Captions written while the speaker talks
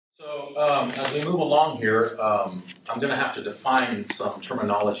as we move along here, I'm going to have to define some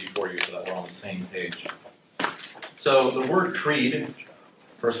terminology for you so that we're on the same page. So the word creed,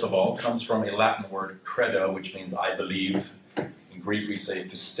 first of all, comes from a Latin word credo, which means I believe. In Greek we say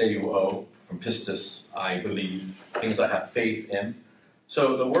pisteuo, from pistis, I believe, things I have faith in.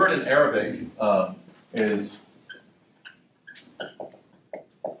 So the word in Arabic is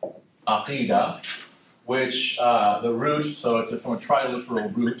Aqeedah, which the root, so it's from a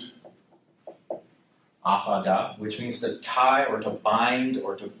triliteral root, aqada, which means to tie or to bind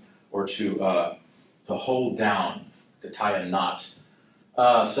or to hold down, to tie a knot.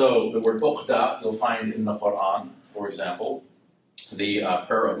 So the word uqda you'll find in the Quran, for example. The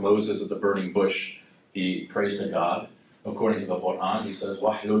prayer of Moses at the burning bush, he prays to God. According to the Quran, he says,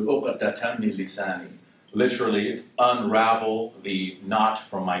 "Wahlul uqdatan min lisani," literally, unravel the knot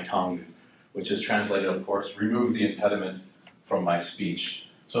from my tongue, which is translated, of course, remove the impediment from my speech.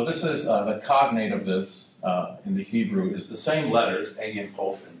 So this is the cognate of this in the Hebrew is the same letters, Ayin,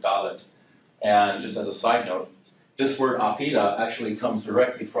 Kof, and Dalet. And just as a side note, this word Aqeedah actually comes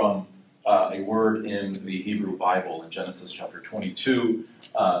directly from a word in the Hebrew Bible in Genesis chapter 22.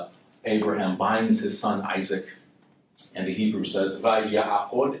 Abraham binds his son Isaac, and the Hebrew says,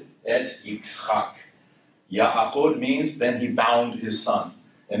 "Va'ya'aqod et Yitzchak." Ya'aqod means then he bound his son.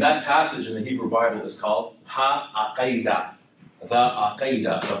 And that passage in the Hebrew Bible is called Ha-Aqeedah, the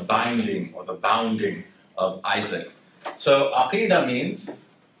Aqeedah, the binding or the bounding of Isaac. So Aqeedah means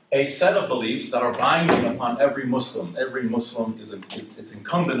a set of beliefs that are binding upon every Muslim. Every Muslim it's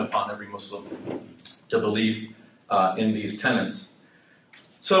incumbent upon every Muslim to believe in these tenets.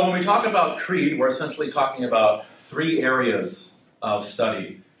 So when we talk about creed, we're essentially talking about three areas of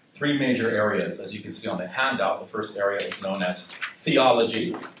study, three major areas. As you can see on the handout, the first area is known as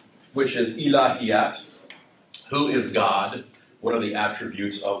theology, which is ilahiyat. Who is God? What are the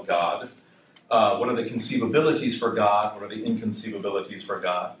attributes of God? What are the conceivabilities for God? What are the inconceivabilities for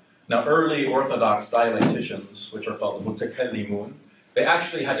God? Now, early Orthodox dialecticians, which are called the mutakallimun, they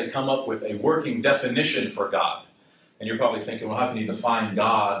actually had to come up with a working definition for God. And you're probably thinking, well, how can you define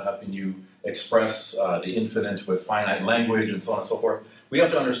God? How can you express the infinite with finite language and so on and so forth? We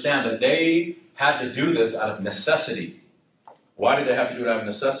have to understand that they had to do this out of necessity. Why did they have to do it out of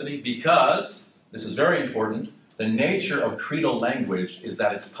necessity? Because, this is very important, the nature of creedal language is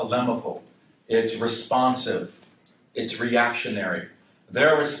that it's polemical, it's responsive, it's reactionary.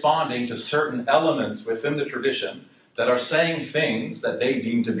 They're responding to certain elements within the tradition that are saying things that they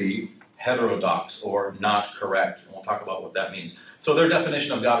deem to be heterodox or not correct. And we'll talk about what that means. So their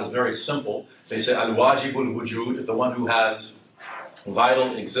definition of God is very simple. They say, Al-Wajibul Wujud, the one who has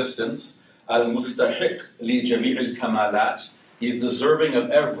vital existence. Al-Mustahiq li Jami' al-Kamalat, he's deserving of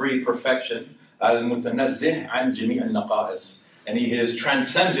every perfection. Al-Mutanazzih an Jami' al-Naqa'is, and he is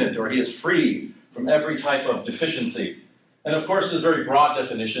transcendent, or he is free from every type of deficiency. And of course, this is a very broad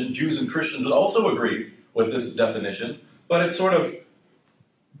definition. Jews and Christians would also agree with this definition, but it sort of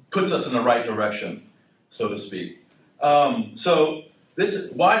puts us in the right direction, so to speak. Why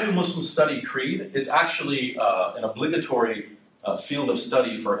do Muslims study creed? It's actually an obligatory field of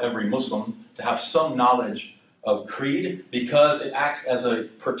study for every Muslim to have some knowledge of creed because it acts as a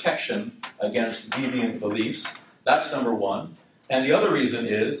protection against deviant beliefs. That's number one. And the other reason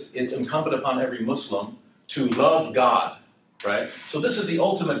is it's incumbent upon every Muslim to love God, right? So this is the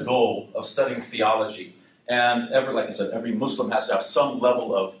ultimate goal of studying theology. And like I said, every Muslim has to have some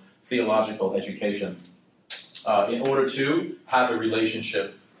level of theological education in order to have a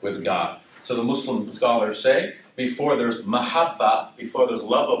relationship with God. So the Muslim scholars say, before there's mahabba, before there's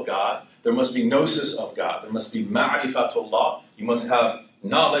love of God, there must be gnosis of God. There must be ma'rifatullah. You must have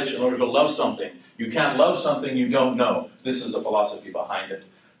knowledge in order to love something. You can't love something you don't know. This is the philosophy behind it.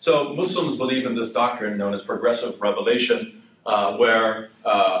 So Muslims believe in this doctrine known as progressive revelation, where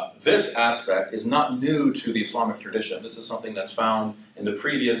this aspect is not new to the Islamic tradition. This is something that's found in the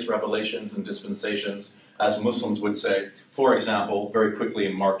previous revelations and dispensations, as Muslims would say. For example, very quickly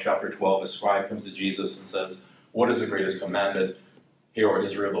in Mark chapter 12, a scribe comes to Jesus and says, "What is the greatest commandment? Hear, O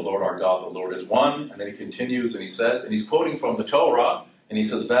Israel, the Lord our God, the Lord is one." And then he continues and he says, and he's quoting from the Torah, and he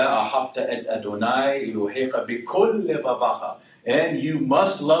says, "Ve'ahavta et Adonai Elohecha bikol levavacha," and you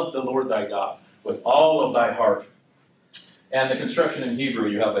must love the Lord thy God with all of thy heart. And the construction in Hebrew,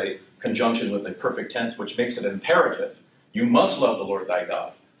 you have a conjunction with a perfect tense, which makes it imperative. You must love the Lord thy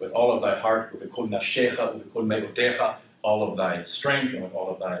God with all of thy heart, with kol nafshecha, with kol me'odecha, all of thy strength, and with all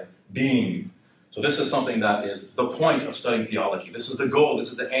of thy being. So this is something that is the point of studying theology. This is the goal, this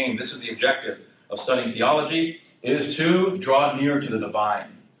is the aim, this is the objective of studying theology, is to draw near to the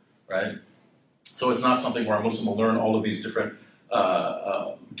divine, right? So it's not something where a Muslim will learn all of these different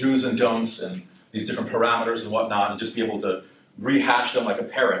do's and don'ts and these different parameters and whatnot, and just be able to rehash them like a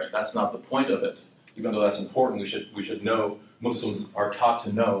parrot. That's not the point of it. Even though that's important, we should know, Muslims are taught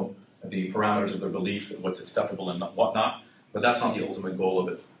to know the parameters of their belief and what's acceptable and whatnot, but that's not the ultimate goal of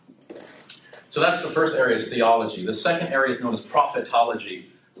it. So that's the first area, is theology. The second area is known as prophetology,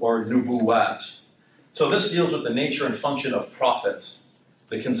 or nubuwat. So this deals with the nature and function of prophets,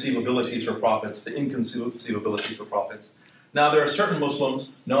 the conceivabilities for prophets, the inconceivabilities for prophets. Now there are certain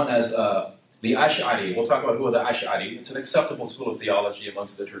Muslims known as the Ash'ari. We'll talk about who are the Ash'ari. It's an acceptable school of theology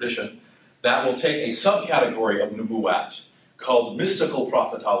amongst the tradition that will take a subcategory of nubuwat called mystical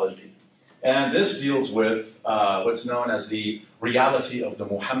prophetology. And this deals with what's known as the reality of the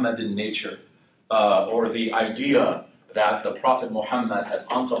Muhammadan nature, or the idea that the Prophet Muhammad has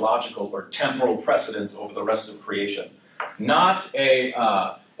ontological or temporal precedence over the rest of creation. Not an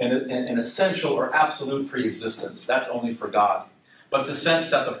essential or absolute pre-existence. That's only for God. But the sense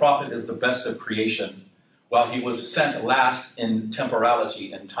that the Prophet is the best of creation, while he was sent last in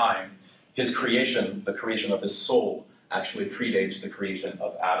temporality and time, his creation, the creation of his soul, actually predates the creation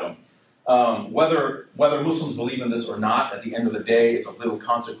of Adam. Whether Muslims believe in this or not, at the end of the day, is of little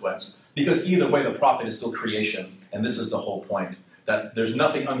consequence, because either way, the Prophet is still creation, and this is the whole point, that there's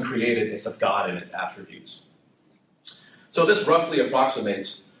nothing uncreated except God and his attributes. So this roughly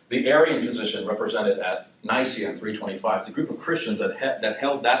approximates the Arian position represented at Nicaea in 325. It's a group of Christians that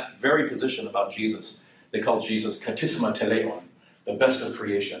held that very position about Jesus. They called Jesus katisma teleon, the best of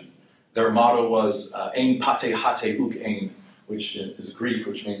creation. Their motto was ein pate hate uk ein, which is Greek,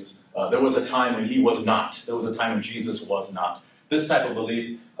 which means there was a time when he was not. There was a time when Jesus was not. This type of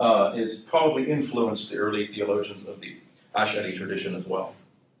belief is probably influenced the early theologians of the Ash'ari tradition as well.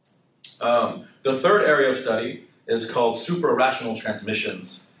 The third area of study is called supra-rational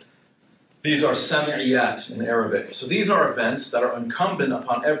transmissions. These are sami'iyat in Arabic. So these are events that are incumbent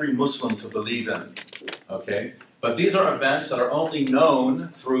upon every Muslim to believe in. Okay? But these are events that are only known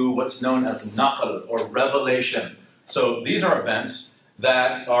through what's known as naql, or revelation. So these are events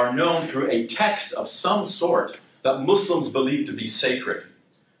that are known through a text of some sort that Muslims believe to be sacred.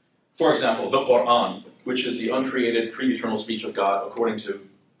 For example, the Quran, which is the uncreated pre-eternal speech of God according to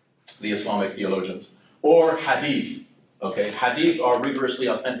the Islamic theologians. Or hadith. Okay, hadith are rigorously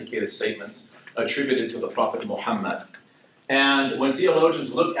authenticated statements attributed to the Prophet Muhammad. And when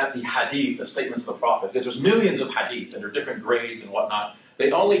theologians look at the hadith, the statements of the Prophet, because there's millions of hadith and there are different grades and whatnot,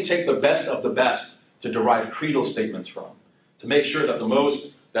 they only take the best of the best to derive creedal statements from, to make sure that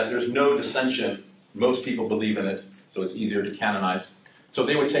that there's no dissension. Most people believe in it, so it's easier to canonize. So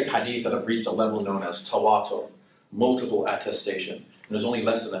they would take hadith that have reached a level known as tawatur, multiple attestation. And there's only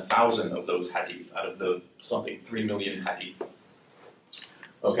less than 1,000 of those hadith out of the 3 million hadith.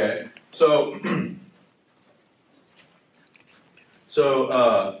 Okay, so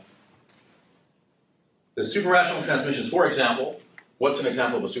the super-rational transmissions, for example, what's an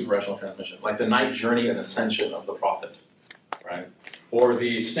example of a super-rational transmission? Like the night journey and ascension of the Prophet, right? Or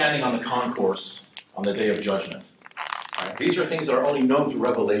the standing on the concourse on the Day of Judgment. Right? These are things that are only known through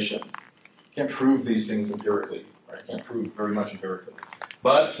revelation. You can't prove these things empirically, right? You can't prove very much empirically.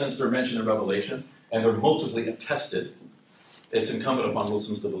 But since they're mentioned in Revelation, and they're multiply attested, it's incumbent upon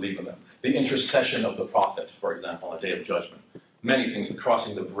Muslims to believe in them. The intercession of the Prophet, for example, on the Day of Judgment. Many things, the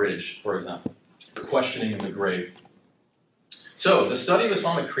crossing the bridge, for example. The questioning in the grave. So, the study of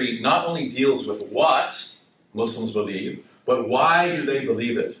Islamic creed not only deals with what Muslims believe, but why do they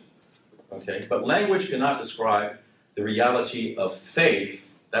believe it? Okay, but language cannot describe the reality of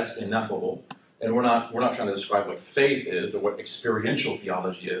faith. That's ineffable. And we're not trying to describe what faith is or what experiential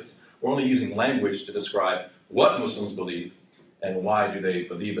theology is. We're only using language to describe what Muslims believe and why do they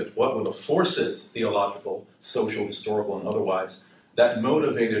believe it. What were the forces, theological, social, historical, and otherwise, that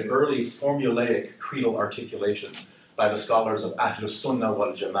motivated early formulaic creedal articulations by the scholars of Ahlus Sunnah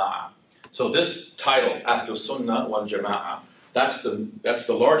wal Jama'ah. So this title, Ahlus Sunnah wal Jama'ah, that's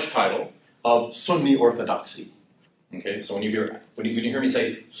the large title of Sunni orthodoxy. Okay, so when you hear me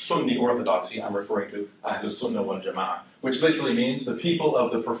say Sunni orthodoxy, I'm referring to Ahlus Sunnah wal Jama'ah, which literally means the people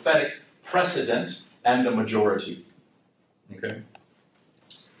of the prophetic precedent and the majority. Okay,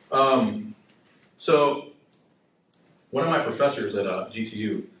 so one of my professors at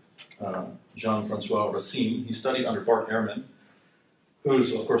GTU, Jean-Francois Racine, he studied under Bart Ehrman,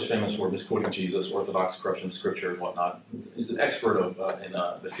 who's of course famous for misquoting Jesus, orthodox corruption of scripture and whatnot. He's an expert in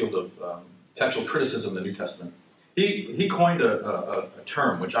the field of textual criticism of the New Testament. He coined a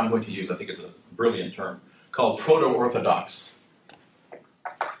term, which I'm going to use, I think it's a brilliant term, called proto-orthodox.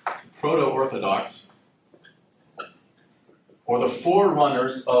 Proto-orthodox, or the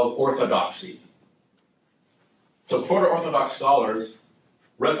forerunners of orthodoxy. So proto-Orthodox scholars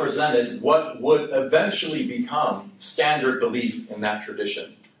represented what would eventually become standard belief in that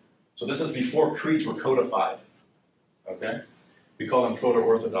tradition. So this is before creeds were codified, okay? We call them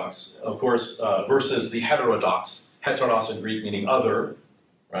proto-Orthodox, of course, versus the heterodox. Heteros in Greek meaning other,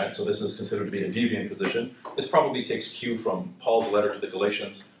 right? So this is considered to be a deviant position. This probably takes cue from Paul's letter to the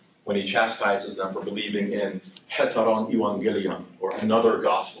Galatians when he chastises them for believing in heteron evangelion, or another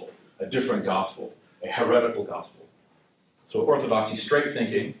gospel, a different gospel, a heretical gospel. So orthodoxy, straight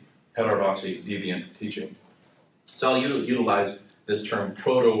thinking, heterodoxy, deviant teaching. So I'll utilize this term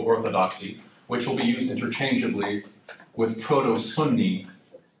proto-orthodoxy, which will be used interchangeably with proto-Sunni.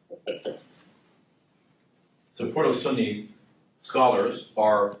 So proto-Sunni scholars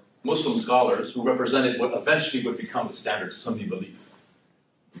are Muslim scholars who represented what eventually would become the standard Sunni belief,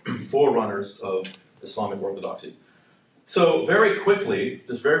 forerunners of Islamic orthodoxy. So very quickly,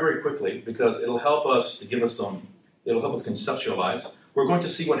 just very, very quickly, because it'll help us to give us some, it'll help us conceptualize, we're going to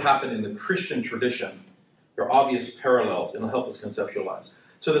see what happened in the Christian tradition. There are obvious parallels, and it'll help us conceptualize.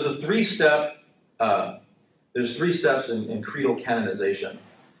 So there's a there's three steps in creedal canonization,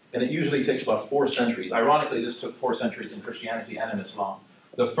 and it usually takes about 4 centuries. Ironically, this took 4 centuries in Christianity and in Islam.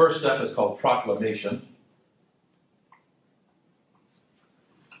 The first step is called proclamation,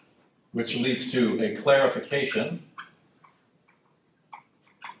 which leads to a clarification,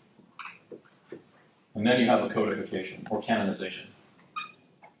 and then you have a codification or canonization.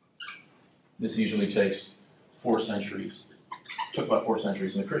 This usually takes 4 centuries. It took about 4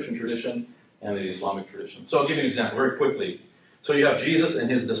 centuries in the Christian tradition and the Islamic tradition. So I'll give you an example very quickly. So you have Jesus and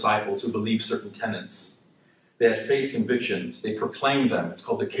his disciples who believe certain tenets. They had faith convictions. They proclaimed them. It's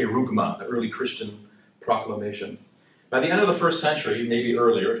called the kerugma, the early Christian proclamation. By the end of the 1st century, maybe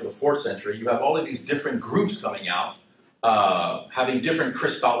earlier, to the 4th century, you have all of these different groups coming out, having different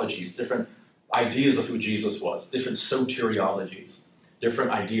Christologies, different ideas of who Jesus was, different soteriologies,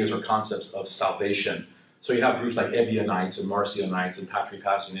 different ideas or concepts of salvation. So you have groups like Ebionites and Marcionites and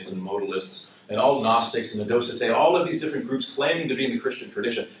Patripassionists and Modalists and all Gnostics and the Docetae, all of these different groups claiming to be in the Christian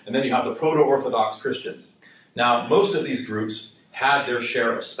tradition. And then you have the proto-Orthodox Christians. Now, most of these groups had their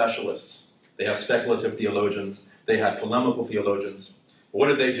share of specialists. They have speculative theologians. They had polemical theologians. What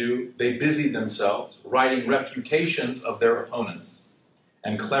did they do? They busied themselves writing refutations of their opponents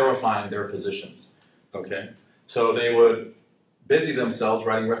and clarifying their positions. Okay? So they would busy themselves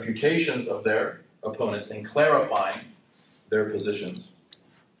writing refutations of their opponents and clarifying their positions.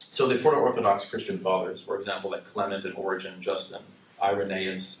 So the proto-Orthodox Christian fathers, for example, like Clement and Origen, Justin,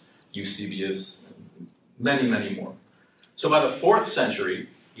 Irenaeus, Eusebius, many, many more. So by the 4th century,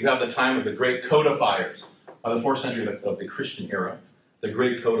 you have the time of the great codifiers. By the 4th century of the Christian era, the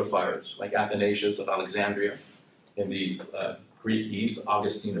great codifiers, like Athanasius of Alexandria in the Greek East,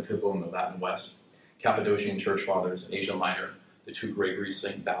 Augustine of Hippo in the Latin West, Cappadocian church fathers in Asia Minor, the 2 Gregories,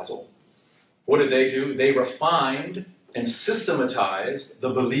 St. Basil. What did they do? They refined and systematized the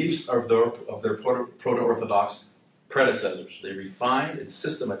beliefs of their proto-Orthodox predecessors. They refined and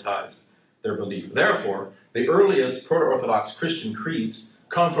systematized their belief. Therefore, the earliest proto-Orthodox Christian creeds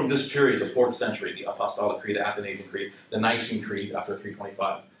come from this period, the 4th century, the Apostolic Creed, the Athanasian Creed, the Nicene Creed after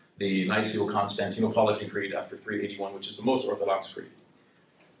 325, the Niceno-Constantinopolitan Creed after 381, which is the most Orthodox creed.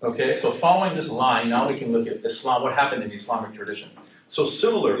 Okay, so following this line, now we can look at Islam, what happened in the Islamic tradition. So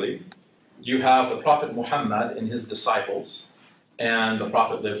similarly, you have the Prophet Muhammad and his disciples, and the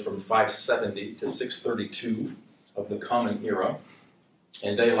Prophet lived from 570 to 632 of the Common Era,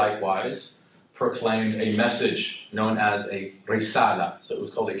 and they likewise proclaimed a message known as a risala. So it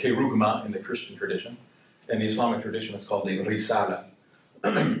was called a kerugma in the Christian tradition. In the Islamic tradition, it's called a risala.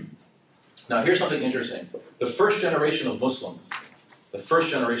 Now here's something interesting. The first generation of Muslims, the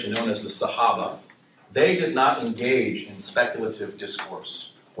first generation known as the Sahaba, they did not engage in speculative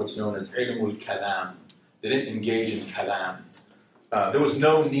discourse, what's known as ilmul kalam. They didn't engage in kalam. There was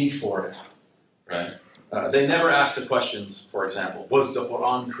no need for it, right? They never asked the questions, for example, was the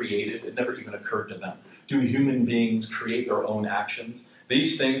Quran created? It never even occurred to them. Do human beings create their own actions?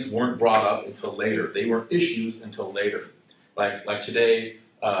 These things weren't brought up until later. They weren't issues until later. Like today,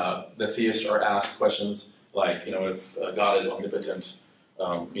 the theists are asked questions like, if God is omnipotent,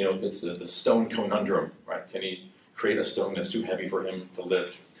 it's the stone conundrum, right? Can he create a stone that's too heavy for him to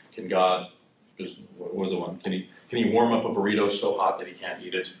lift? Can God, what was the one? Can he warm up a burrito so hot that he can't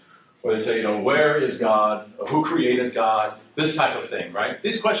eat it? Or they say, where is God? Who created God? This type of thing, right?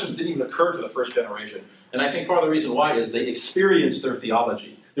 These questions didn't even occur to the first generation. And I think part of the reason why is they experienced their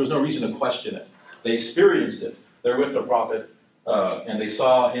theology. There was no reason to question it. They experienced it. They're with the Prophet, and they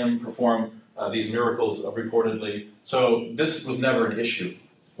saw him perform these miracles reportedly. So this was never an issue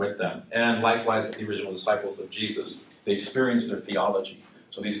with them. And likewise with the original disciples of Jesus, they experienced their theology.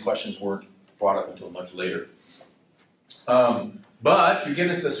 So these questions weren't brought up until much later. But you get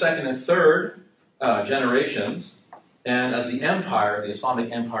into the second and third generations, and as the empire, the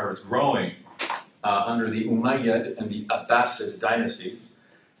Islamic empire, is growing under the Umayyad and the Abbasid dynasties,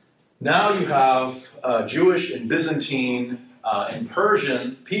 now you have Jewish and Byzantine and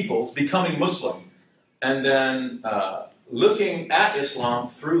Persian peoples becoming Muslim, and then looking at Islam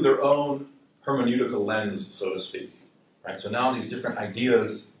through their own hermeneutical lens, so to speak. Right? So now these different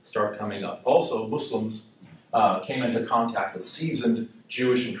ideas start coming up. Also, Muslims came into contact with seasoned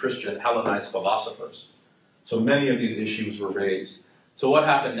Jewish and Christian Hellenized philosophers. So many of these issues were raised. So what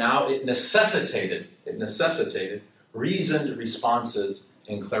happened now? It necessitated reasoned responses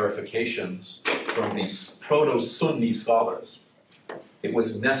and clarifications from these proto-Sunni scholars. It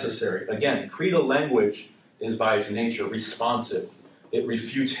was necessary. Again, creedal language is by its nature responsive. It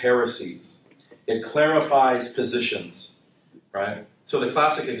refutes heresies. It clarifies positions, right? So the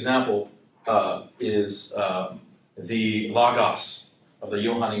classic example is the Logos of the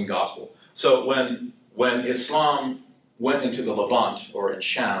Johannine Gospel. So when Islam went into the Levant, or in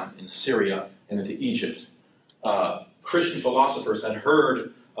Sham, in Syria, and into Egypt, Christian philosophers had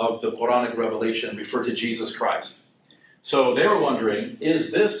heard of the Quranic revelation referred to Jesus Christ. So they were wondering,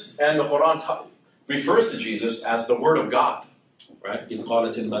 is this, and the Quran refers to Jesus as the Word of God, right? إِذْ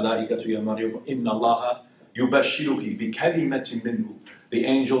قَالَتِ الْمَلَائِكَةُ يَا مَرْيَمُ إِنَّ اللَّهَ يُبَشِّرُكِ بِكَلِمَةٍ مِّنْهُ. The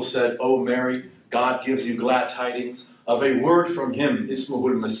angel said, "O Mary, God gives you glad tidings of a word from him,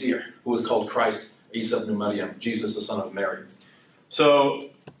 Ismuhu al-Masih, who is called Christ, Isa ibn Maryam, Jesus the son of Mary."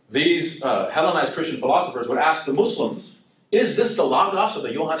 So these Hellenized Christian philosophers would ask the Muslims, is this the Logos of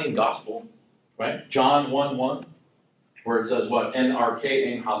the Johannine Gospel? Right? John 1:1, where it says what? En arche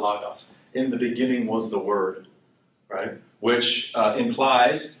ein ha logos. In the beginning was the Word. Right? Which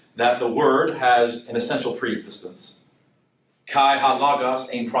implies that the Word has an essential pre-existence. Kai ha logos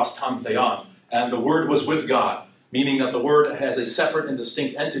ein prostam theon. And the Word was with God, meaning that the Word has a separate and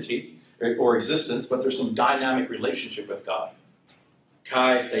distinct entity or existence, but there's some dynamic relationship with God.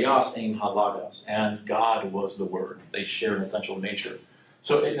 Kai theos ein ha logos. And God was the Word. They share an essential nature.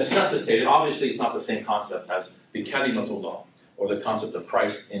 So it necessitated, obviously it's not the same concept as the kalimatullah, or the concept of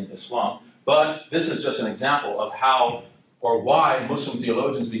Christ in Islam, but this is just an example of how or why Muslim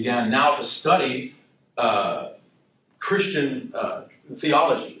theologians began now to study Christian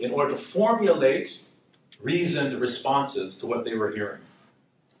theology in order to formulate reasoned responses to what they were hearing.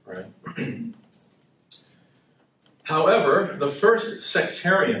 Right? However, the first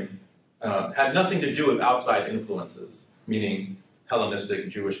sectarian had nothing to do with outside influences, meaning Hellenistic,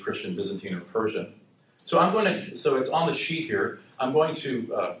 Jewish, Christian, Byzantine, or Persian. So so it's on the sheet here. I'm going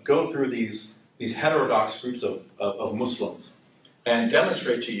to go through these heterodox groups of Muslims and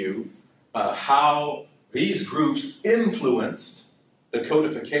demonstrate to you how these groups influenced the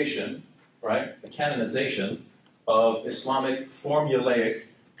codification, right, the canonization of Islamic formulaic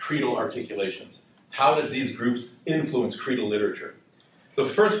creedal articulations. How did these groups influence creedal literature? The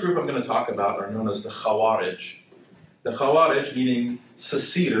first group I'm going to talk about are known as the Khawarij. The Khawarij, meaning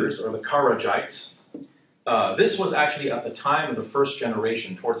seceders, or the Kharajites. This was actually at the time of the first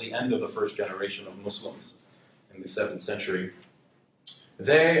generation, towards the end of the first generation of Muslims in the 7th century.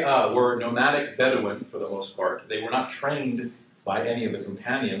 They were nomadic Bedouin, for the most part. They were not trained by any of the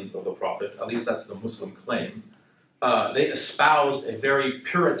companions of the Prophet, at least that's the Muslim claim. They espoused a very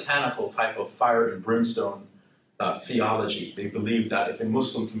puritanical type of fire and brimstone theology. They believed that if a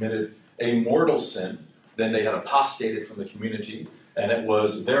Muslim committed a mortal sin, then they had apostated from the community, and it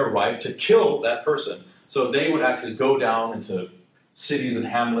was their right to kill that person. So they would actually go down into cities and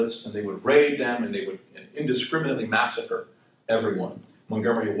hamlets, and they would raid them, and they would indiscriminately massacre everyone.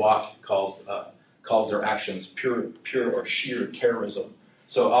 Montgomery Watt calls their actions pure or sheer terrorism.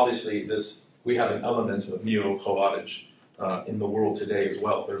 So obviously we have an element of neo-Khawarij in the world today as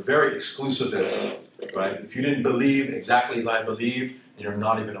well. They're very exclusivist, right? If you didn't believe exactly as I believe, and you're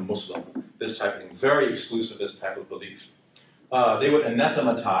not even a Muslim. This type of thing, very exclusivist type of belief. They would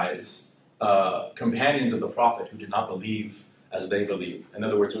anathematize companions of the Prophet who did not believe as they believe. In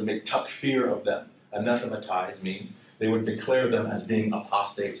other words, it would make takfir of them. Anathematize means they would declare them as being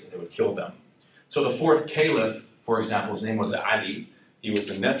apostates and they would kill them. So the 4th caliph, for example, his name was Ali. He was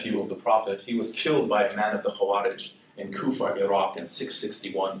the nephew of the Prophet. He was killed by a man of the Khawarij in Kufa, Iraq in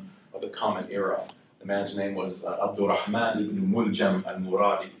 661 of the Common Era. The man's name was Abdurrahman ibn Muljam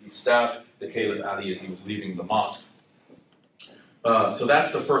al-Muradi. He stabbed the Caliph Ali as he was leaving the mosque. So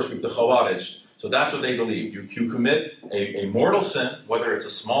that's the first group, the Khawarij. So that's what they believe. You commit a mortal sin, whether it's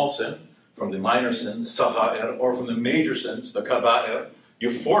a small sin, from the minor sins, sagha'ir, or from the major sins, the kaba'ir, You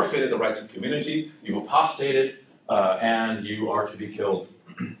forfeited the rights of the community, you've apostated, and you are to be killed.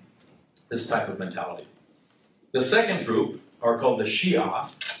 This type of mentality. The second group are called the Shia.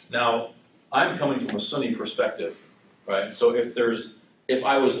 Now, I'm coming from a Sunni perspective, right? So if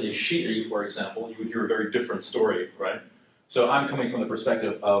I was a Shi'i, for example, you would hear a very different story, right? So I'm coming from the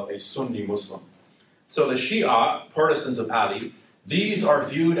perspective of a Sunni Muslim. So the Shia, partisans of Ali, these are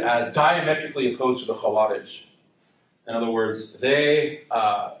viewed as diametrically opposed to the Khawarij. In other words, they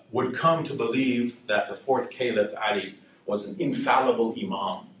would come to believe that the fourth caliph, Ali, was an infallible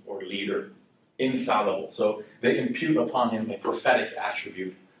imam or leader. Infallible. So they impute upon him a prophetic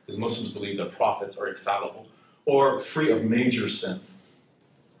attribute, because Muslims believe that prophets are infallible, or free of major sin,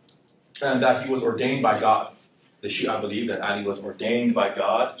 and that he was ordained by God. The Shia believe that Ali was ordained by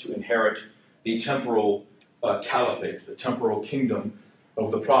God to inherit the temporal caliphate, the temporal kingdom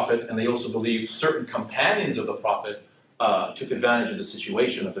of the Prophet, and they also believe certain companions of the Prophet took advantage of the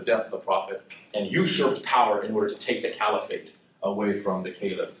situation of the death of the Prophet and usurped power in order to take the caliphate away from the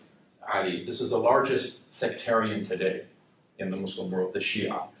caliph, Ali. This is the largest sectarian today in the Muslim world, the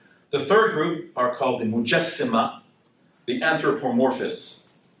Shia. The third group are called the Mujassima, the anthropomorphists,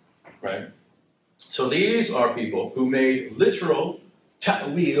 right? So these are people who made literal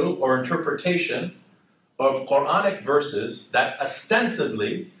ta'wil or interpretation of Quranic verses that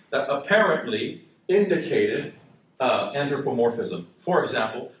ostensibly, that apparently indicated anthropomorphism. For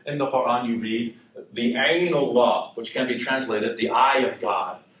example, in the Quran you read the Aynullah, which can be translated the eye of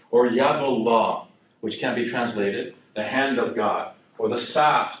God, or Yadullah, which can be translated the hand of God, or the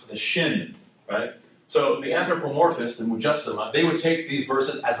Sa', the shin, right? So the anthropomorphists, the Mujassima, they would take these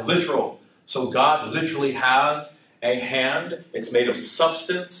verses as literal. So God literally has a hand. It's made of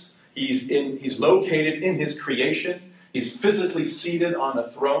substance. He's located in his creation. He's physically seated on a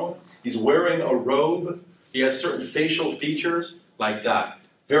throne. He's wearing a robe. He has certain facial features like that.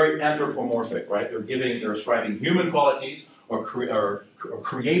 Very anthropomorphic, right? They're ascribing human qualities or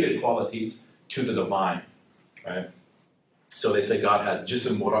created qualities to the divine, right? So they say God has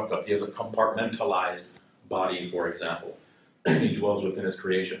jism murakkab. He has a compartmentalized body, for example. He dwells within his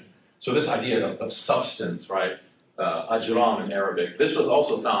creation. So this idea of substance, right, ajram in Arabic, this was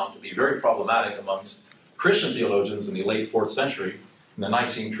also found to be very problematic amongst Christian theologians in the late 4th century. In the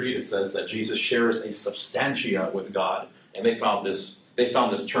Nicene Creed, it says that Jesus shares a substantia with God, and they found this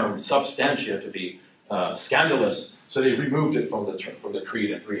term substantia to be scandalous, so they removed it from the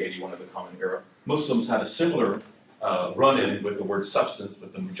Creed in 381 of the Common Era. Muslims had a similar run-in with the word substance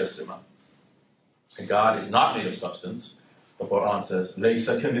with the Mujassima. And God is not made of substance. The Quran says,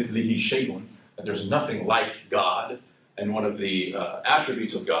 "Laysa kamithlihi shay'un," that there's nothing like God. And one of the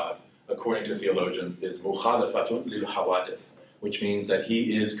attributes of God, according to theologians, is mukhalafatun lil hawadith, which means that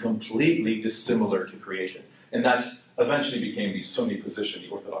he is completely dissimilar to creation. And that's eventually became the Sunni position, the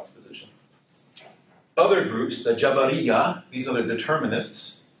Orthodox position. Other groups, the Jabariya, these are the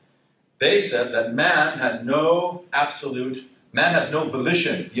determinists, they said that man has no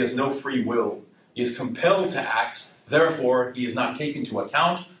volition, he has no free will. He is compelled to act, therefore he is not taken into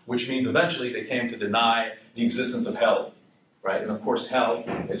account, which means eventually they came to deny the existence of hell, right? And of course hell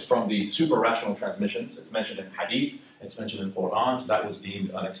is from the super-rational transmissions. It's mentioned in Hadith, it's mentioned in Quran, so that was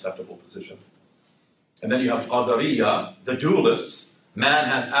deemed an unacceptable position. And then you have Qadariya, the dualists. Man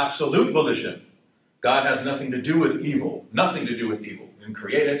has absolute volition. God has nothing to do with evil. Nothing to do with evil. He didn't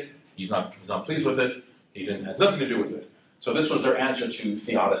create it. He's not pleased with it. Has nothing to do with it. So this was their answer to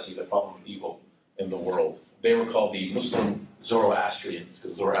theodicy, the problem of evil in the world. They were called the Muslim Zoroastrians,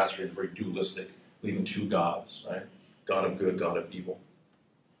 because Zoroastrians were very dualistic, believing two gods, right? God of good, God of evil.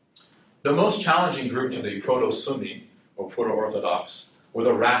 The most challenging group to the proto-Sunni, or proto-Orthodox, were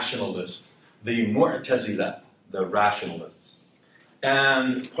the rationalists, the Mu'tazila, the rationalists.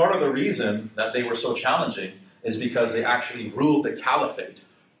 And part of the reason that they were so challenging is because they actually ruled the caliphate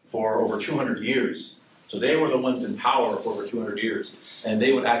for over 200 years. So they were the ones in power for over 200 years. And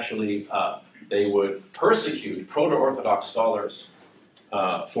they would actually, they would persecute proto-Orthodox scholars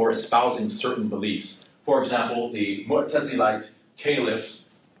for espousing certain beliefs. For example, the Mu'tazilite caliphs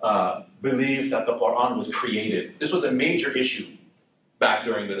believed that the Quran was created. This was a major issue back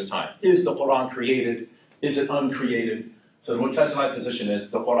during this time. Is the Quran created? Is it uncreated? So the Mu'tazilite position is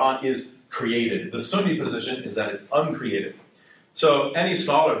the Quran is created. The Sunni position is that it's uncreated. So any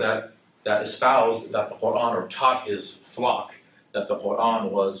scholar that espoused that the Quran, or taught his flock that the Quran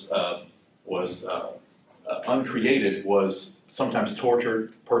was uncreated, was sometimes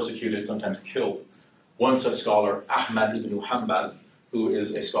tortured, persecuted, sometimes killed. One such scholar, Ahmad ibn Hanbal, who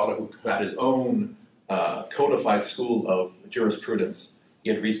is a scholar who had his own codified school of jurisprudence. He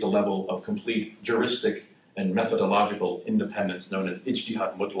had reached a level of complete juristic and methodological independence known as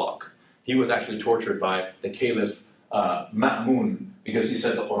ijtihad mutlaq. He was actually tortured by the Caliph Ma'mun because he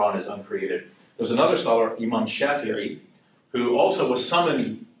said the Quran is uncreated. There was another scholar, Imam Shafi'i, who also was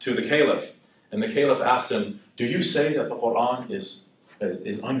summoned to the Caliph. And the Caliph asked him, do you say that the Quran is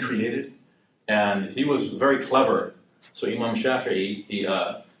uncreated? And he was very clever. So Imam Shafi'i,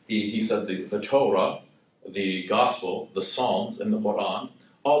 he said the Torah, the Gospel, the Psalms, and the Quran,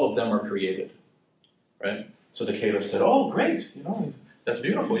 all of them are created, right? So the Caliph said, oh, great, that's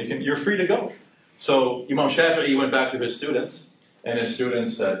beautiful, you're free to go. So Imam Shafi'i went back to his students, and his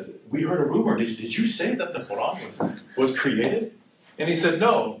students said, we heard a rumor, did you say that the Quran was created? And he said,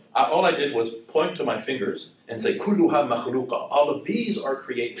 no, all I did was point to my fingers and say, kulluha makhluqa, all of these are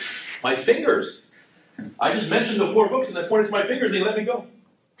created. My fingers. I just mentioned the 4 books and I pointed to my fingers and he let me go.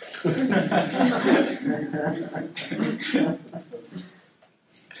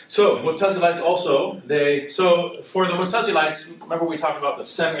 So, Mu'tazilites also, so for the Mu'tazilites, remember we talked about the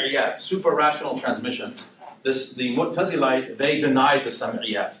sam'iyat, super-rational transmission. The Mu'tazilite, they denied the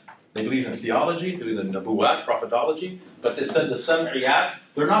sam'iyat. They believe in theology, they believe in nabuwat, prophetology, but they said the sam'iyat,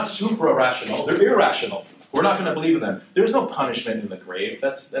 they're not supra-rational, they're irrational. We're not going to believe in them. There's no punishment in the grave.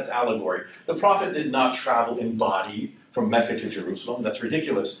 That's allegory. The Prophet did not travel in body from Mecca to Jerusalem. That's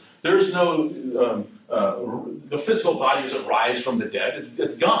ridiculous. There's no, the physical body doesn't rise from the dead.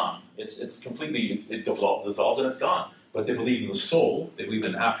 It's gone. It's completely, it dissolves and it's gone. But they believe in the soul. They believe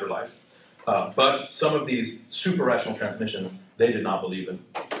in afterlife. But some of these super-rational transmissions, they did not believe in.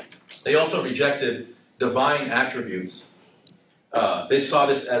 They also rejected divine attributes. They saw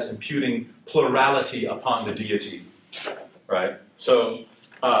this as imputing plurality upon the deity, right? So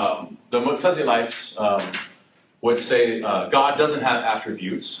the Mu'tazilites would say God doesn't have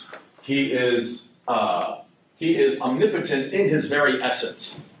attributes. He is omnipotent in his very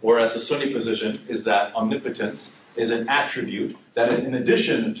essence, whereas the Sunni position is that omnipotence is an attribute that is in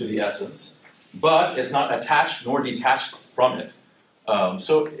addition to the essence, but it's not attached nor detached from it.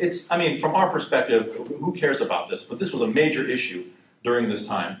 So from our perspective, who cares about this? But this was a major issue during this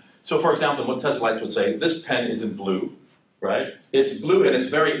time. So, for example, the Mu'tazilites would say, this pen isn't blue, right? It's blue in its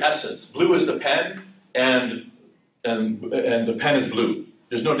very essence. Blue is the pen, and the pen is blue.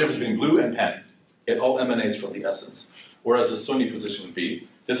 There's no difference between blue and pen. It all emanates from the essence. Whereas the Sunni position would be,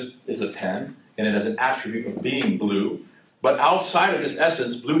 this is a pen, and it has an attribute of being blue, but outside of this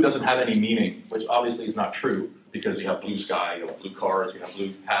essence, blue doesn't have any meaning, which obviously is not true, because you have blue sky, you have blue cars, you have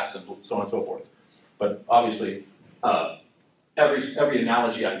blue hats, and so on and so forth. But obviously, every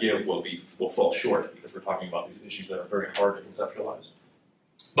analogy I give will fall short, because we're talking about these issues that are very hard to conceptualize.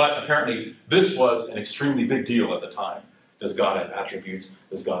 But apparently, this was an extremely big deal at the time. Does God have attributes?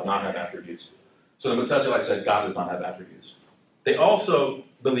 Does God not have attributes? So the Mu'tazilites said God does not have attributes. They also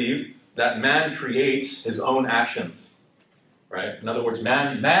believe that man creates his own actions, right? In other words,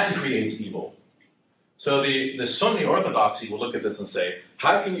 man creates evil. So the Sunni orthodoxy will look at this and say,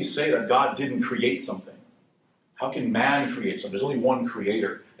 how can you say that God didn't create something? How can man create something? There's only one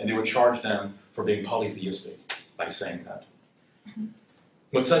creator, and they would charge them for being polytheistic by saying that.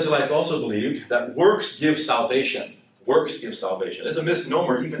 Mu'tazilites also believed that works give salvation. Works give salvation. It's a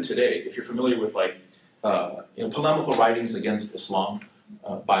misnomer even today. If you're familiar with polemical writings against Islam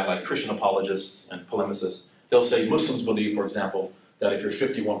by Christian apologists and polemicists, they'll say Muslims believe, for example, that if you're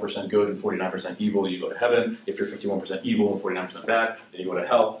 51% good and 49% evil, you go to heaven. If you're 51% evil and 49% bad, then you go to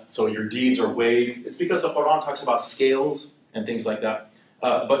hell. So your deeds are weighed. It's because the Quran talks about scales and things like that.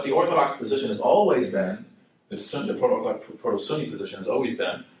 But the Orthodox position has always been, the Proto-Sunni position has always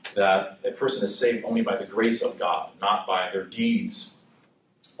been, that a person is saved only by the grace of God, not by their deeds,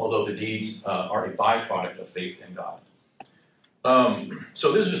 although the deeds are a byproduct of faith in God.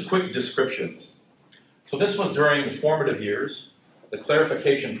 So these are just quick descriptions. So this was during the formative years, the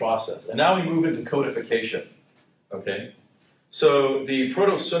clarification process. And now we move into codification, okay? So the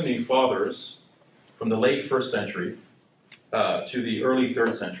Proto-Sunni fathers, from the late 1st century to the early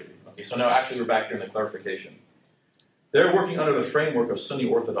 3rd century, okay, so now actually we're back here in the clarification. They're working under the framework of Sunni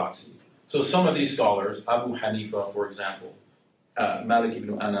orthodoxy. So some of these scholars, Abu Hanifa, for example, Malik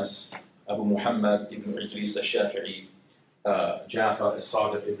ibn Anas, Abu Muhammad ibn Idris al-Shafi'i, Jafar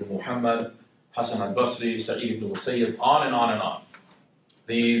al-Sadiq ibn Muhammad, Hassan al-Basri, Sa'id ibn Musayyib, on and on and on.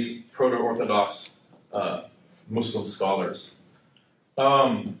 These proto-Orthodox Muslim scholars.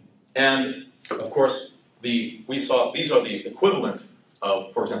 And, of course, these are the equivalent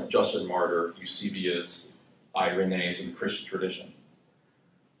of, for example, Justin Martyr, Eusebius, Irenaeus in the Christian tradition.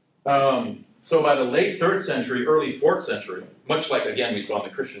 So by the late 3rd century, early 4th century, much like, again, we saw in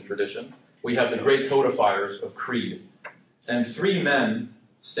the Christian tradition, we have the great codifiers of creed. And 3 men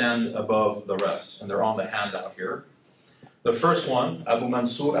stand above the rest, and they're on the handout here. The first one, Abu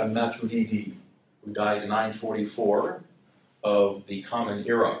Mansur al-Maturidi, who died in 944 of the Common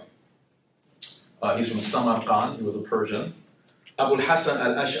Era. He's from Samarkand, he was a Persian. Abu al-Hasan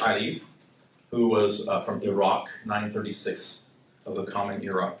al-Ash'ari, who was from Iraq, 936 of the Common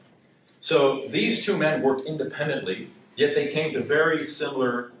Era. So these two men worked independently, yet they came to very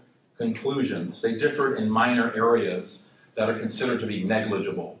similar conclusions. They differed in minor areas that are considered to be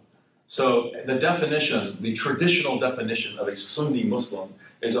negligible. So the definition, the traditional definition of a Sunni Muslim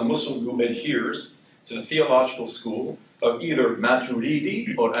is a Muslim who adheres to the theological school of either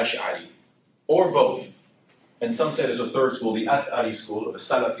Maturidi or Ash'ari, or both. And some say there's a third school, the Ataie school, or the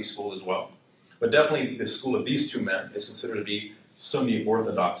Salafi school as well. But definitely the school of these two men is considered to be Sunni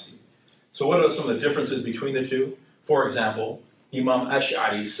orthodoxy. So what are some of the differences between the two? For example, Imam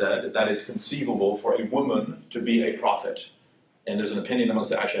Ash'ari said that it's conceivable for a woman to be a prophet. And there's an opinion amongst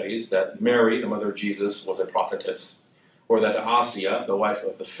the Ash'aris that Mary, the mother of Jesus, was a prophetess. Or that Asiya, the wife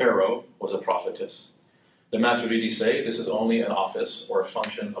of the Pharaoh, was a prophetess. The Maturidi say this is only an office or a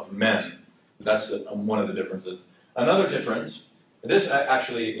function of men. That's one of the differences. Another difference, this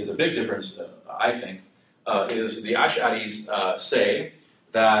actually is a big difference, I think, is the Ash'aris say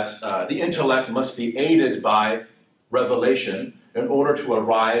that the intellect must be aided by revelation in order to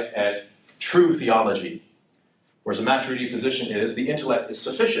arrive at true theology. Whereas the Maturidi position is the intellect is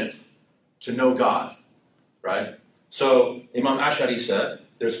sufficient to know God, right? So Imam Ash'ari said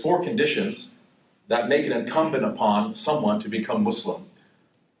there's 4 conditions that make it incumbent upon someone to become Muslim,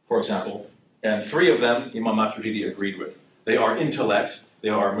 for example. And 3 of them Imam Maturidi agreed with. They are intellect, they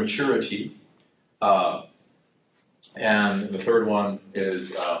are maturity, and the third one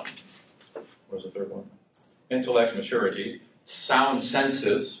is, where's the third one? Intellect, maturity, sound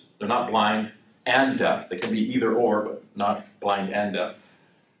senses, they're not blind and deaf. They can be either or, but not blind and deaf.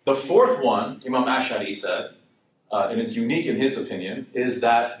 The 4th one, Imam Ash'ari said, and it's unique in his opinion, is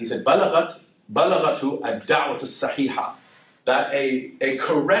that he said, balagatu ad-da'watu sahiha, that a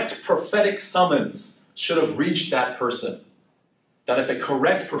correct prophetic summons should have reached that person. That if a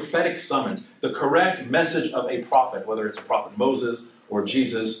correct prophetic summons, the correct message of a prophet, whether it's a prophet Moses or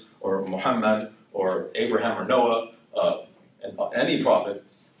Jesus or Muhammad or Abraham or Noah, any prophet,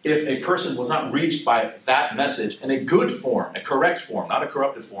 if a person was not reached by that message in a good form, a correct form, not a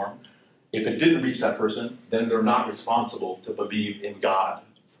corrupted form, if it didn't reach that person, then they're not responsible to believe in God,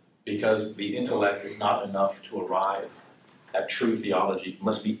 because the intellect is not enough to arrive at true theology. It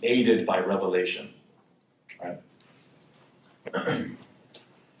must be aided by revelation. Right?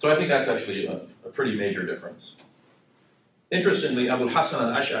 So I think that's actually a pretty major difference. Interestingly, Abu al-Hasan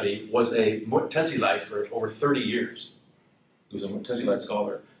al-Ash'ari was a Mu'tazilite for over 30 years. He was a Mu'tazilite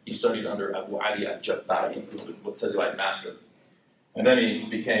scholar. He studied under Abu Ali al-Jabbari, who was a Mu'tazilite master. And then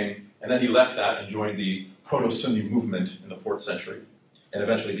he left that and joined the Proto-Sunni movement in the 4th century, and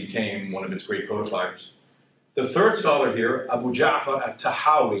eventually became one of its great codifiers. The third scholar here, Abu Ja'far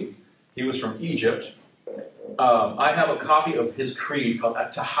al-Tahawi, he was from Egypt. I have a copy of his creed called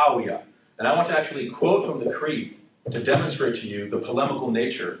At-Tahawiyah, and I want to actually quote from the creed to demonstrate to you the polemical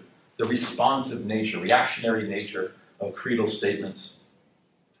nature, the responsive nature, reactionary nature of creedal statements.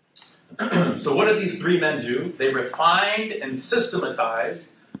 So what did these 3 men do? They refined and systematized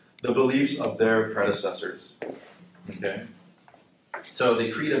the beliefs of their predecessors. Okay? So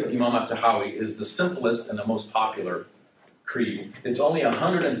the creed of Imam At-Tahawi is the simplest and the most popular creed. It's only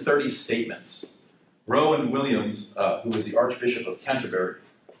 130 statements. Rowan Williams, who was the Archbishop of Canterbury,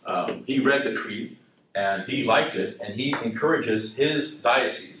 he read the creed, and he liked it, and he encourages his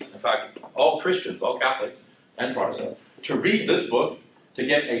diocese, in fact, all Christians, all Catholics and Protestants, to read this book to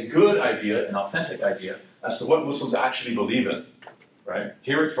get a good idea, an authentic idea, as to what Muslims actually believe in, right?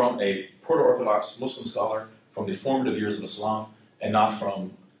 Hear it from a Proto-Orthodox Muslim scholar from the formative years of Islam, and not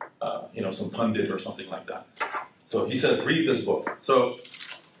from, some pundit or something like that. So he says, read this book. So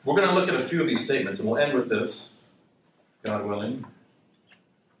we're going to look at a few of these statements, and we'll end with this, God willing,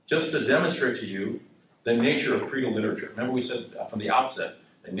 just to demonstrate to you the nature of creedal literature. Remember we said from the outset,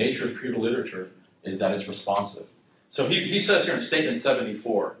 the nature of creedal literature is that it's responsive. So he says here in statement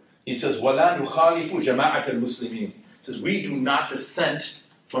 74, he says, وَلَا نُخَالِفُ جَمَاعَةَ الْمُسْلِمِينَ. He says, we do not dissent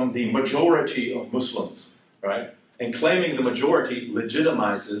from the majority of Muslims, right? And claiming the majority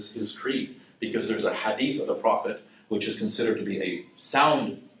legitimizes his creed, because there's a hadith of the Prophet, which is considered to be a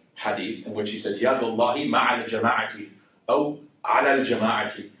sound hadith, in which he said, يَدُ اللَّهِ مَعَ الْجَمَاعَةِ أو عَلَى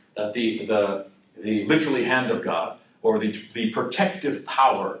الْجَمَاعَةِ, that the literally hand of God, or the protective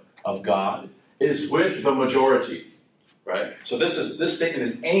power of God, is with the majority. Right? So this statement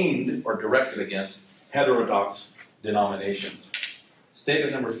is aimed or directed against heterodox denominations.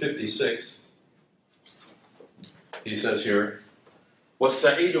 Statement number 56. He says here,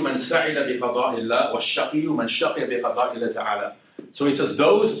 وَالسَّعِيدُ مَنْ سَعِدَ بِقَضَاءِ اللَّهِ وَالشَّقِيُّ مَنْ شَقِيَ بِقَضَاءِ اللَّهِ تَعَالَى. So he says,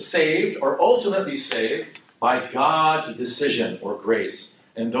 those saved are ultimately saved by God's decision or grace.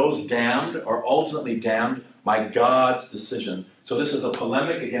 And those damned are ultimately damned by God's decision. So this is a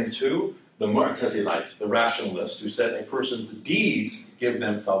polemic against who? The Mu'tazilite, the rationalist, who said a person's deeds give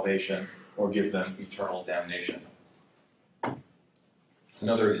them salvation or give them eternal damnation.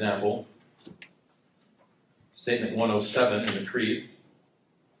 Another example, statement 107 in the Creed.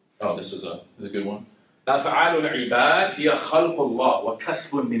 Oh, this is a good one. أَفْعَالُ الْعِبَادِ هِيَ خَلْقُ اللَّهِ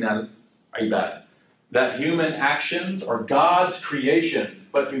وَكَسْبٌ مِنَ الْعِبَادِ. That human actions are God's creations,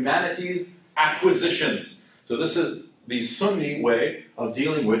 but humanity's acquisitions. So this is the Sunni way of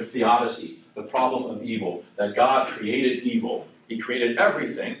dealing with theodicy, the problem of evil, that God created evil. He created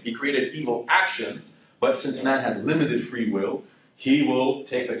everything. He created evil actions, but since man has limited free will, he will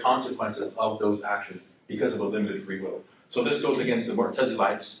take the consequences of those actions because of a limited free will. So this goes against the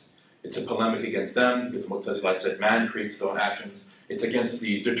Mu'tazilites. It's a polemic against them because the Mu'tazilites said man creates his own actions. It's against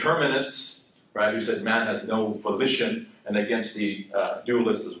the determinists, right, who said man has no volition, and against the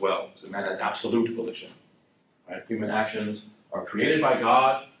dualists as well. So man has absolute volition. Right? Human actions are created by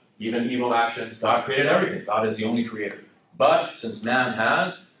God, even evil actions. God created everything. God is the only creator. But since man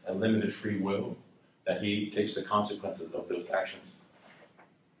has a limited free will, that he takes the consequences of those actions.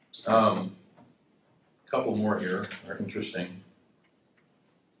 A couple more here are interesting.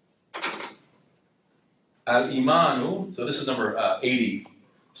 Al-Imanu, so this is number 80,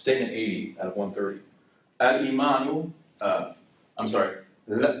 statement 80 out of 130. Al-Imanu, I'm sorry.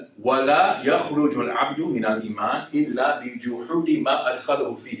 وَلَا يَخْرُجُ الْعَبْدُ مِنَ الْإِيمَانِ إِلَّا بِجُحُودِ مَا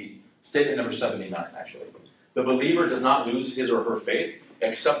أَدْخَلَهُ فِيهِ. Statement number 79, actually. The believer does not lose his or her faith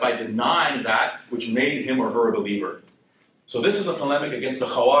except by denying that which made him or her a believer. So this is a polemic against the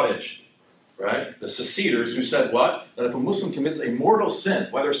Khawarij, right? The seceders who said what? That if a Muslim commits a mortal sin,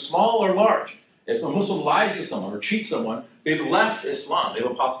 whether small or large, if a Muslim lies to someone or cheats someone, they've left Islam, they've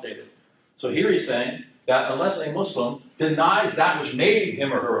apostated. So here he's saying that unless a Muslim denies that which made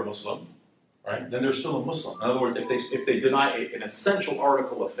him or her a Muslim, right, then they're still a Muslim. In other words, if they deny an essential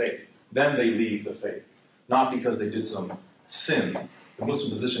article of faith, then they leave the faith, not because they did some sin. The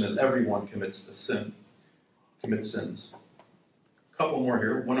Muslim position is everyone commits a sin, commits sins. A couple more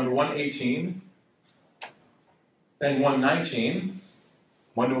here. Number 118 and 119.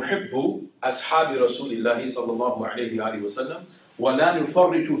 وَنُحِبُّ أَصْحَابِ رَسُولِ اللَّهِ صَلَّى اللَّهُ عَلَيْهِ وَآلِهِ وَسَلَّمَ وَلَا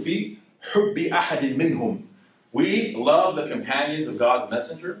نُفَرِّطُ فِي حُبِّ أَحَدٍ مِّنْهُمْ. We love the companions of God's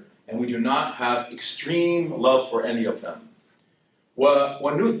messenger, and we do not have extreme love for any of them.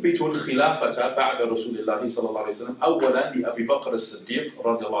 وَنُثْبِتُ الْخِلَافَةَ بَعْدَ رَسُولِ اللَّهِ صَلَّى اللَّهُ عَلَيْهِ وَسَلَّمَ أَوَّلًا لِأَبِي بَكْرَ الصِّدِّيقِ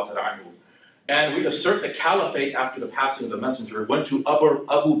رَضِيَ اللَّهُ تَعَالَى عَنْهُ. And we assert the caliphate after the passing of the messenger went to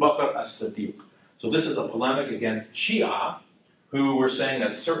Abu Bakr as-Siddiq. So this is a polemic against Shia, who were saying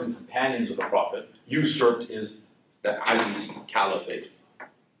that certain companions of the Prophet usurped Ali's caliphate.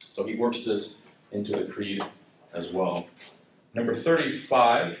 So he works this into the creed as well. Number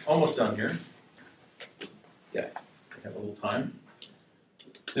 35, almost done here. Yeah, we have a little time.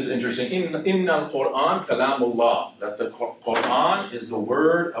 This is interesting. Inna al-Quran kalamullah. That the Quran is the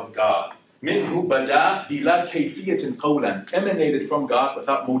word of God. Minhu bada bila kayfiyatin qawlan. Emanated from God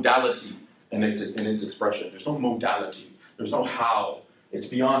without modality in its expression. There's no modality. There's no how. It's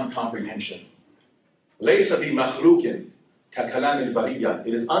beyond comprehension. Laysa bi makhluqin ka kalam al-bariyya.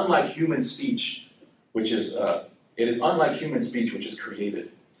 It is unlike human speech, which is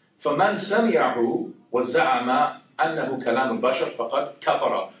created. فَمَنْ سَمِعَهُ وَزَعَمَ أَنَّهُ كَلَامُ الْبَشَرِ فَقَدْ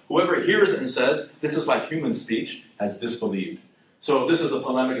كَفَرَ. Whoever hears it and says, this is like human speech, has disbelieved. So this is a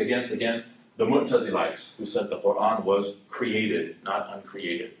polemic against, again, the Mu'tazilites, who said the Quran was created, not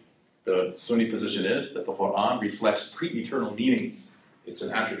uncreated. The Sunni position is that the Quran reflects pre-eternal meanings. It's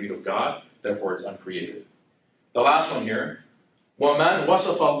an attribute of God, therefore it's uncreated. The last one here, وَمَنْ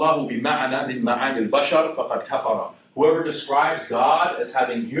وَصَفَ اللَّهُ بِمَعْنَى مِنْ مَعَانِ الْبَشَرِ فَقَدْ كَفَرَ. Whoever describes God as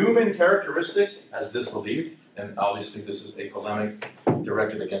having human characteristics has disbelieved, and obviously this is a polemic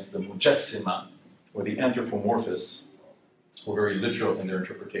directed against the Mujassima, or the anthropomorphists, who are very literal in their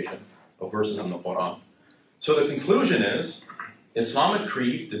interpretation of verses in the Quran. So the conclusion is, Islamic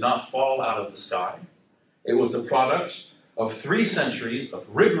creed did not fall out of the sky. It was the product of 3 centuries of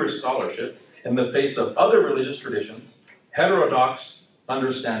rigorous scholarship in the face of other religious traditions, heterodox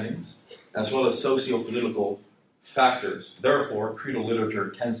understandings, as well as socio-political factors. Therefore, creedal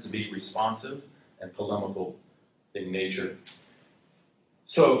literature tends to be responsive and polemical in nature.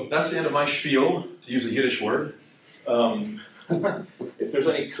 So that's the end of my spiel, to use a Yiddish word. If there's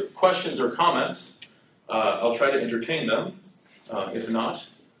any questions or comments, I'll try to entertain them. If not,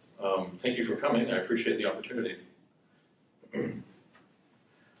 thank you for coming. I appreciate the opportunity.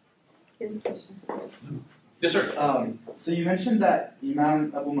 Here's a question. Yes, sir. So you mentioned that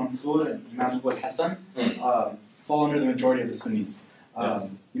Imam Abu Mansur and Imam Abu Hassan fall under the majority of the Sunnis.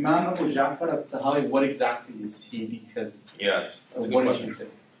 Imam Abu Ja'far al-Tahawi, what exactly is he? Because yes, that's a good what question. is he?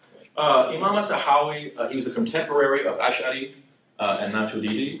 Imam al-Tahawi, he was a contemporary of Ash'ari and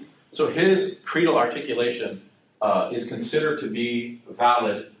Maturidi. So his creedal articulation is considered to be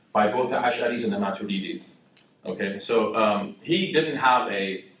valid by both the Ash'aris and the Maturidis. Okay, so he didn't have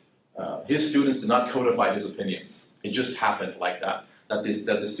his students did not codify his opinions. It just happened like that. That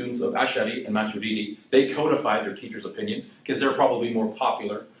the students of Ash'ari and Maturidi, they codified their teachers' opinions because they're probably more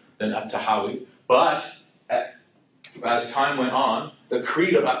popular than At-Tahawi. But as time went on, the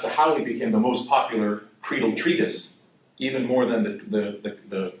creed of At-Tahawi became the most popular creedal treatise, even more than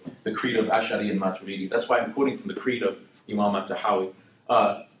the creed of Ash'ari and Maturidi. That's why I'm quoting from the creed of Imam At-Tahawi.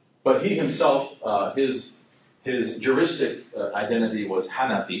 But he himself, his juristic identity was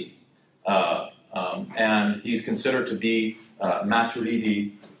Hanafi, and he's considered to be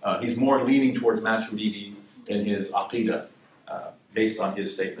Maturidi. He's more leaning towards Maturidi in his Aqeedah, based on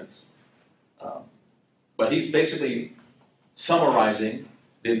his statements. But he's basically summarizing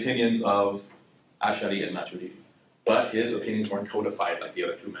the opinions of Ash'ari and Maturidi. But his opinions weren't codified like the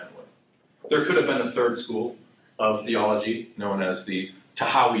other two men were. There could have been a third school of theology known as the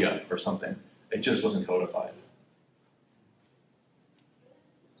Tahawiyah or something. It just wasn't codified.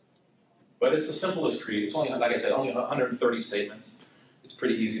 But it's the simplest creed. It's only, like I said, only 130 statements. It's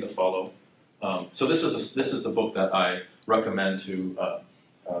pretty easy to follow. So this is the book that I recommend to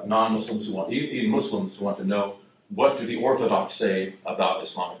non-Muslims even Muslims who want to know what do the Orthodox say about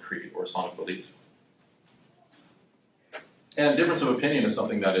Islamic creed or Islamic belief. And difference of opinion is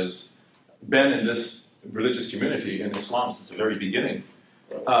something that has been in this religious community in Islam since the very beginning.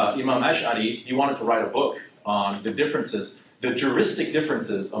 Imam Ash'ari, he wanted to write a book on the differences, the juristic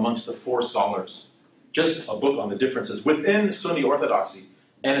differences amongst the four scholars. Just a book on the differences within Sunni orthodoxy.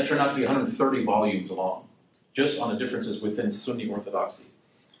 And it turned out to be 130 volumes long, just on the differences within Sunni orthodoxy.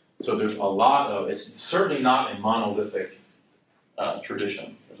 So there's a lot of, it's certainly not a monolithic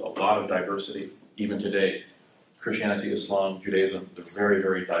tradition. There's a lot of diversity, even today. Christianity, Islam, Judaism, they're very,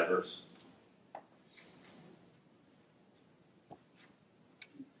 very diverse.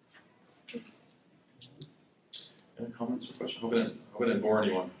 Any comments or questions? I hope I didn't bore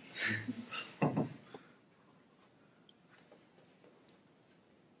anyone.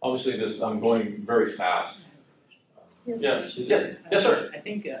 Obviously, I'm going very fast. Yes, sir. I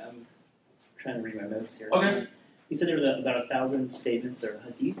think I'm trying to read my notes here. Okay. You said there were about 1,000 statements or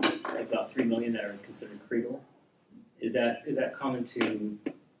hadith, like about 3 million that are considered creedal. Is that common to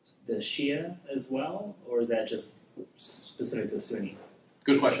the Shia as well, or is that just specific to Sunni?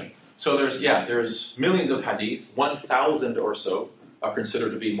 Good question. So there's millions of hadith. 1,000 or so are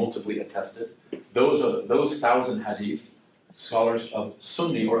considered to be multiply attested. Those 1,000 hadith, scholars of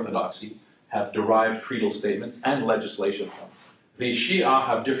Sunni orthodoxy have derived creedal statements and legislation from. The Shia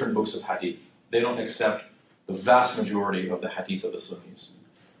have different books of hadith. They don't accept the vast majority of the hadith of the Sunnis.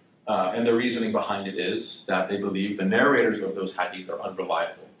 And the reasoning behind it is that they believe the narrators of those hadith are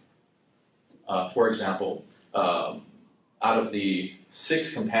unreliable. For example, out of the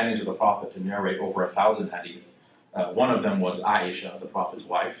 6 companions of the Prophet to narrate over 1,000 hadith, one of them was Aisha, the Prophet's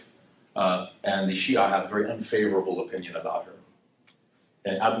wife, and the Shia have a very unfavorable opinion about her.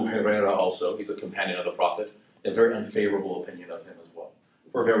 And Abu Huraira also, he's a companion of the Prophet, a very unfavorable opinion of him as well,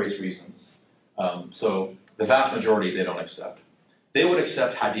 for various reasons. So the vast majority they don't accept. They would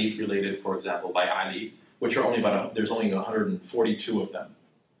accept hadith related, for example, by Ali, which are only there's only 142 of them.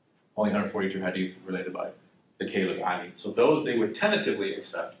 Only 142 hadith related by the Caliph Ali. So those they would tentatively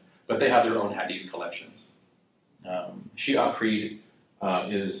accept, but they have their own hadith collections. Shia creed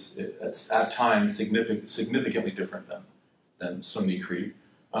it's at times significantly different than Sunni creed.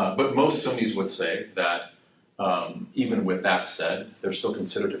 But most Sunnis would say that even with that said, they're still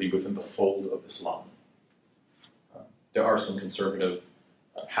considered to be within the fold of Islam. There are some conservative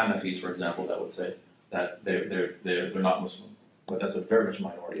Hanafis, for example, that would say that they're not Muslim, but that's a very much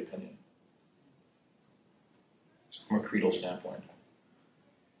minority opinion from a creedal standpoint.